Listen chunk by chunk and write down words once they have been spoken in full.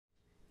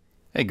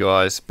Hey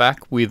guys,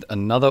 back with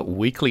another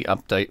weekly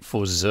update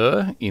for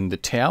Xur in the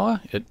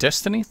tower at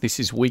Destiny. This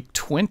is week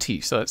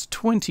 20, so that's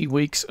 20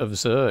 weeks of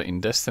Xur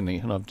in Destiny,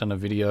 and I've done a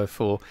video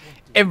for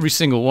every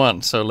single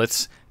one. So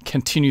let's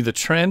continue the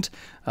trend.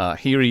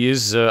 Here he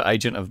is, Xur,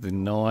 Agent of the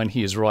Nine.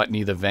 He is right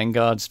near the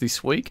Vanguards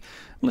this week.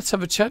 Let's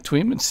have a chat to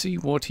him and see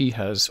what he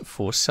has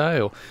for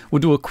sale. We'll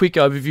do a quick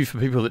overview for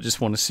people that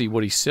just want to see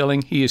what he's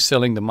selling. He is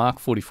selling the Mark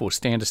 44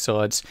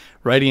 Standardsides,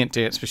 Radiant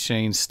Dance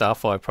Machines,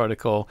 Starfire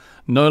Protocol,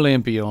 No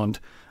Land Beyond,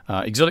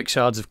 exotic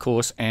shards, of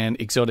course, and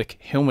exotic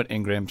helmet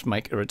engrams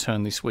make a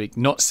return this week.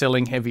 Not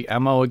selling heavy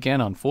ammo again,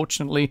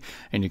 unfortunately,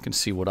 and you can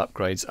see what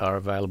upgrades are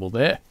available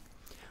there.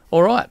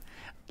 All right.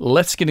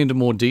 Let's get into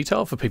more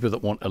detail for people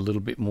that want a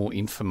little bit more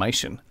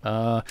information.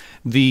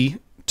 The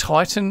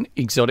Titan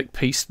exotic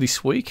piece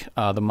this week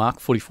are the Mark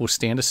 44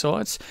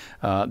 Standardsides.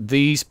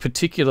 These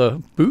particular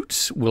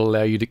boots will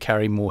allow you to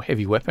carry more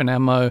heavy weapon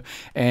ammo,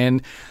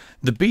 and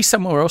the Be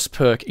Somewhere Else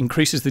perk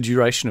increases the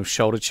duration of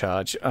shoulder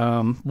charge.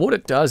 What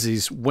it does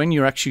is when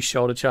you're actually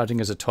shoulder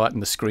charging as a Titan,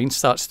 the screen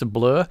starts to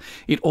blur.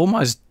 It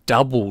almost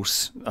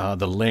doubles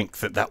the length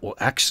that will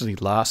actually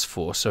last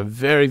for. So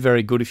very,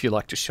 very good if you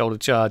like to shoulder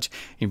charge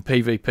in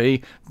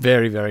PvP.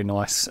 Very, very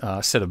nice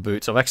set of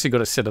boots. I've actually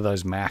got a set of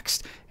those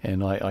maxed,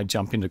 and I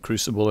jump into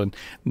Crucible and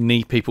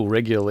knee people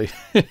regularly.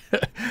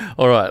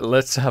 All right,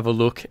 let's have a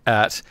look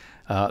at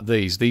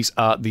these. These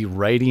are the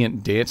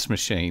Radiant Dance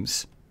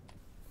Machines.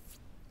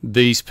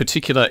 These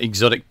particular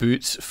exotic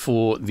boots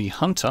for the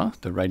Hunter,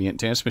 the Radiant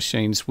Dance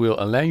Machines, will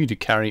allow you to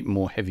carry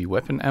more heavy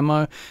weapon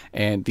ammo,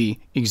 and the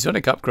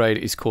exotic upgrade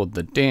is called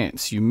the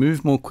Dance. You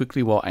move more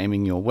quickly while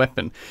aiming your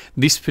weapon.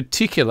 This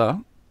particular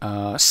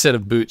set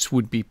of boots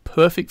would be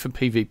perfect for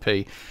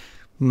PvP,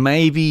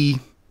 maybe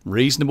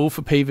reasonable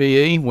for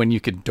PvE when you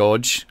could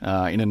dodge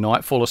in a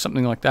Nightfall or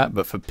something like that,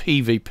 but for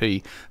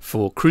PvP,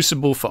 for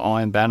Crucible, for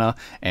Iron Banner,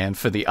 and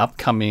for the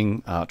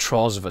upcoming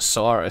Trials of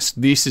Osiris,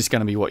 this is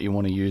going to be what you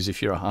want to use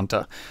if you're a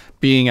hunter.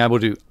 Being able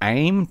to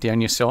aim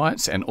down your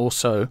sights and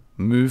also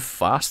move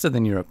faster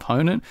than your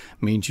opponent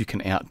means you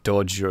can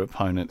out-dodge your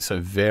opponent, so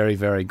very,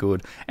 very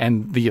good.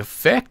 And the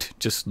effect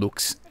just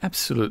looks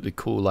absolutely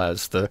cool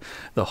as the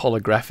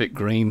holographic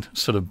green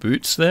sort of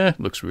boots there.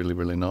 Looks really,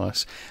 really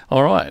nice.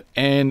 All right,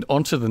 and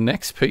onto the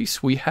next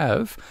piece, we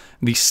have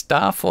the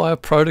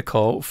Starfire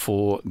Protocol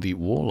for the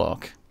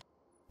Warlock.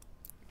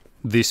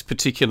 This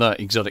particular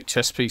exotic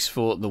chest piece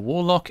for the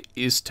Warlock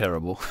is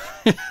terrible.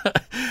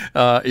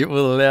 It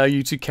will allow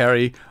you to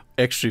carry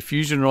extra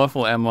fusion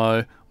rifle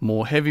ammo,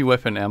 more heavy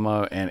weapon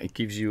ammo, and it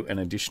gives you an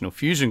additional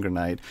fusion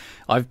grenade.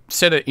 I've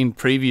said it in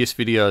previous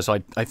videos,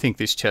 I think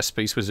this chest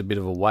piece was a bit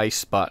of a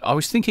waste, but I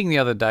was thinking the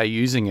other day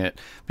using it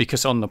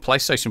because on the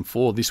PlayStation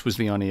 4 this was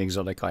the only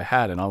exotic I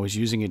had, and I was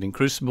using it in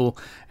Crucible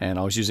and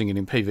I was using it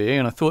in PvE,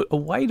 and I thought a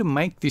way to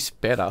make this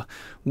better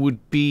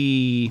would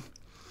be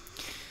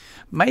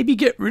maybe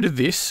get rid of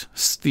this,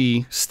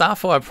 the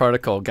Starfire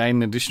Protocol, gain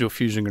an additional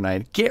fusion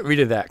grenade, get rid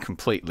of that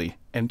completely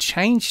and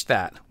change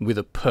that with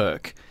a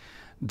perk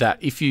that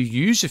if you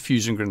use a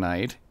fusion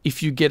grenade,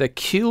 if you get a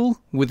kill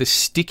with a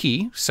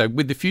sticky, so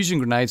with the fusion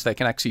grenades they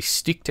can actually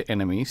stick to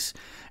enemies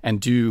and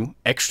do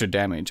extra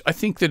damage. I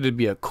think that it'd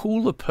be a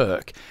cooler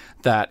perk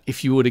that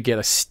if you were to get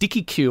a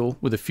sticky kill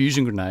with a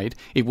fusion grenade,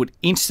 it would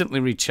instantly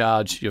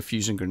recharge your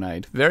fusion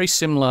grenade. Very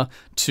similar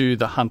to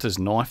the Hunter's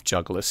Knife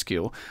Juggler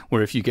skill,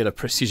 where if you get a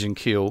precision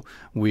kill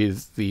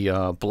with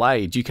the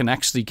blade, you can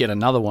actually get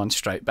another one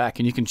straight back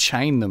and you can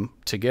chain them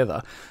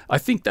together. I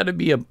think that'd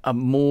be a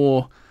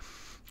more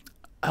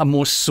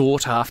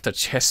sought after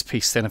chess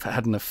piece than if it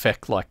had an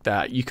effect like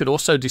that. You could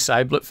also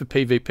disable it for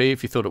PvP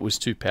if you thought it was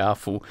too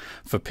powerful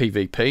for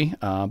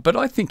PvP, but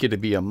I think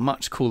it'd be a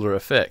much cooler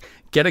effect.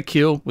 Get a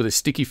kill with a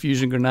sticky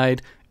fusion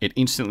grenade, it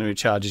instantly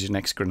recharges your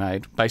next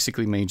grenade.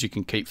 Basically means you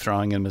can keep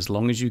throwing them as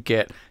long as you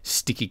get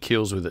sticky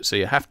kills with it. So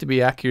you have to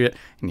be accurate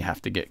and you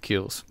have to get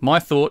kills. My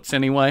thoughts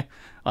anyway.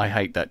 I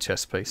hate that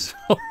chess piece.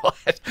 All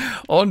right,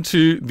 on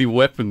to the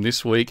weapon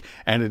this week,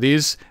 and it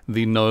is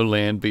the No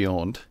Land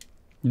Beyond.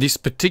 This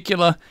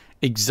particular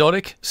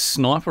exotic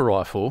sniper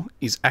rifle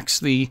is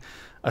actually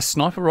a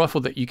sniper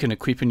rifle that you can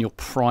equip in your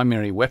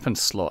primary weapon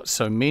slot.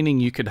 So meaning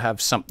you could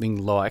have something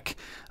like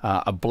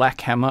a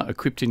black hammer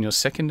equipped in your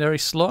secondary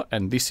slot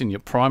and this in your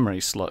primary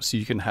slot. So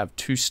you can have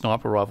two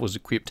sniper rifles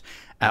equipped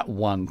at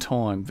one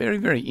time. Very,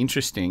 very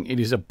interesting. It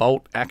is a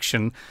bolt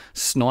action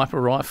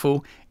sniper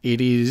rifle. It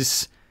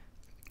is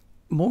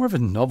more of a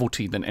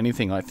novelty than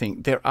anything, I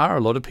think. There are a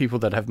lot of people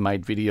that have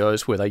made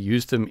videos where they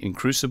use them in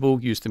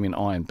Crucible, use them in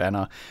Iron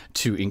Banner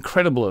to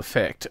incredible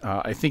effect.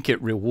 I think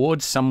it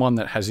rewards someone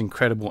that has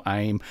incredible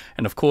aim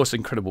and, of course,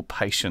 incredible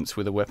patience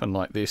with a weapon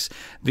like this.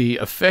 The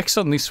effects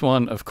on this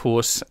one, of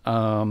course,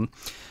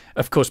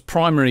 Of course,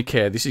 primary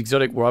care. This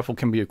exotic rifle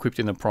can be equipped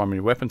in a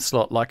primary weapon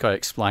slot. Like I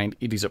explained,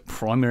 it is a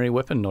primary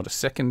weapon, not a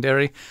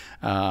secondary.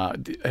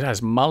 It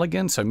has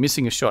mulligan, so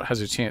missing a shot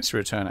has a chance to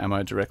return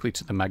ammo directly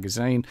to the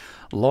magazine.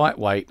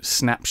 Lightweight,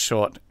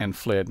 snapshot, and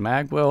flared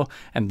magwell.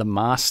 And the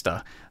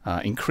master,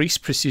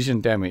 increased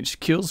precision damage.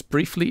 Kills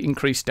briefly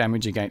increase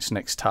damage against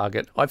next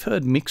target. I've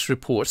heard mixed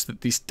reports that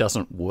this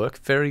doesn't work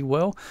very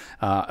well.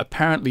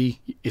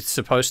 Apparently, it's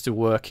supposed to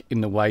work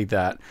in the way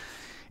that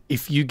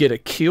if you get a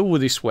kill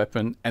with this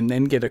weapon and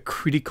then get a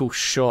critical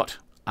shot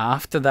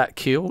after that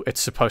kill,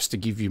 it's supposed to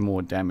give you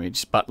more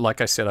damage. But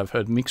like I said, I've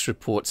heard mixed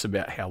reports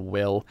about how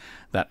well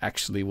that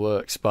actually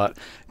works. But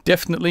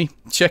definitely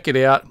check it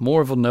out.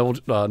 More of a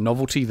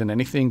novelty than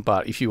anything.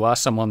 But if you are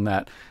someone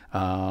that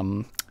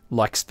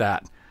likes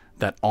that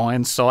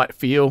iron sight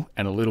feel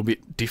and a little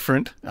bit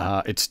different,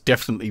 it's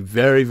definitely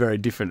very, very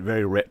different,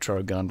 very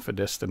retro gun for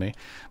Destiny.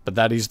 But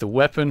that is the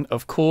weapon,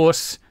 of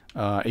course.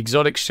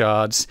 Exotic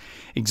shards,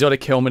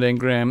 exotic helmet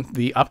engram,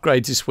 the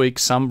upgrades this week: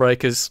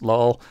 Sunbreakers,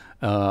 lol,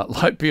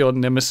 Light Beyond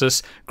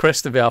Nemesis,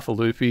 Crest of Alpha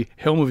Lupi,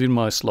 Helm of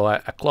Inmost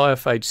Light, a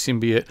Clyophage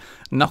Symbiote,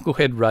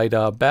 Knucklehead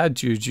Radar, Bad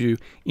Juju,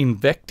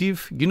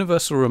 Invective,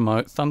 Universal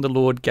Remote,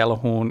 Thunderlord,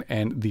 Galahorn,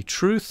 and The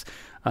Truth.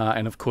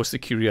 And of course the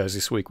curios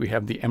this week, we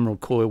have the Emerald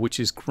Coil, which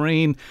is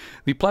green,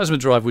 the Plasma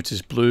Drive, which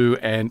is blue,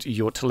 and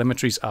your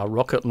telemetries are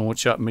Rocket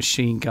Launcher,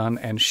 Machine Gun,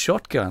 and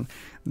Shotgun.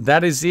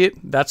 That is it.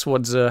 That's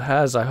what Xur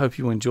has. I hope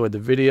you enjoyed the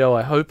video.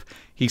 I hope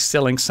he's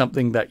selling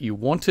something that you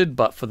wanted,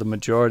 but for the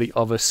majority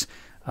of us,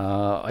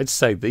 I'd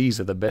say these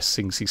are the best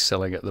things he's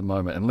selling at the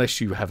moment,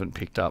 unless you haven't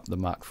picked up the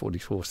Mark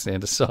 44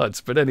 standard sights.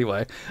 But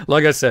anyway,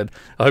 like I said,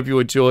 I hope you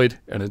enjoyed,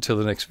 and until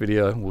the next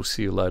video, we'll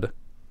see you later.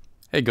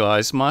 Hey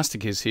guys,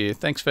 Masterkizz here.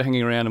 Thanks for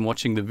hanging around and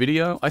watching the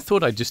video. I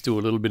thought I'd just do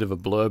a little bit of a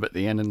blurb at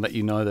the end and let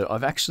you know that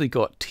I've actually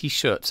got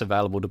t-shirts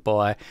available to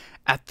buy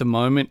at the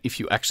moment if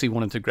you actually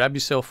wanted to grab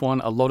yourself one.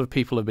 A lot of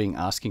people have been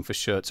asking for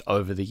shirts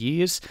over the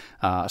years.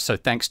 So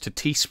thanks to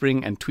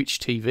Teespring and Twitch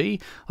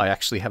TV, I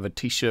actually have a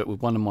t-shirt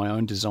with one of my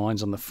own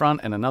designs on the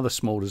front and another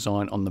small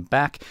design on the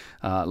back.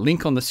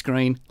 Link on the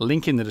screen,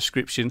 link in the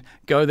description.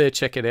 Go there,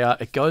 check it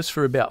out. It goes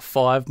for about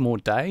 5 more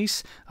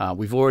days.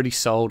 We've already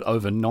sold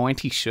over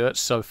 90 shirts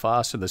so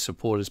far, so the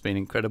support has been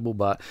incredible.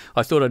 But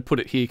I thought I'd put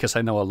it here because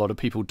I know a lot of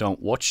people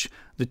don't watch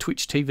the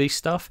Twitch TV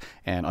stuff,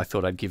 and I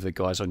thought I'd give the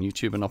guys on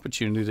YouTube an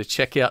opportunity to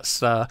check out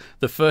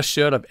the first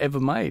shirt I've ever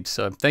made.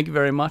 So thank you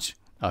very much.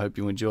 I hope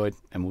you enjoyed,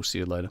 and we'll see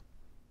you later.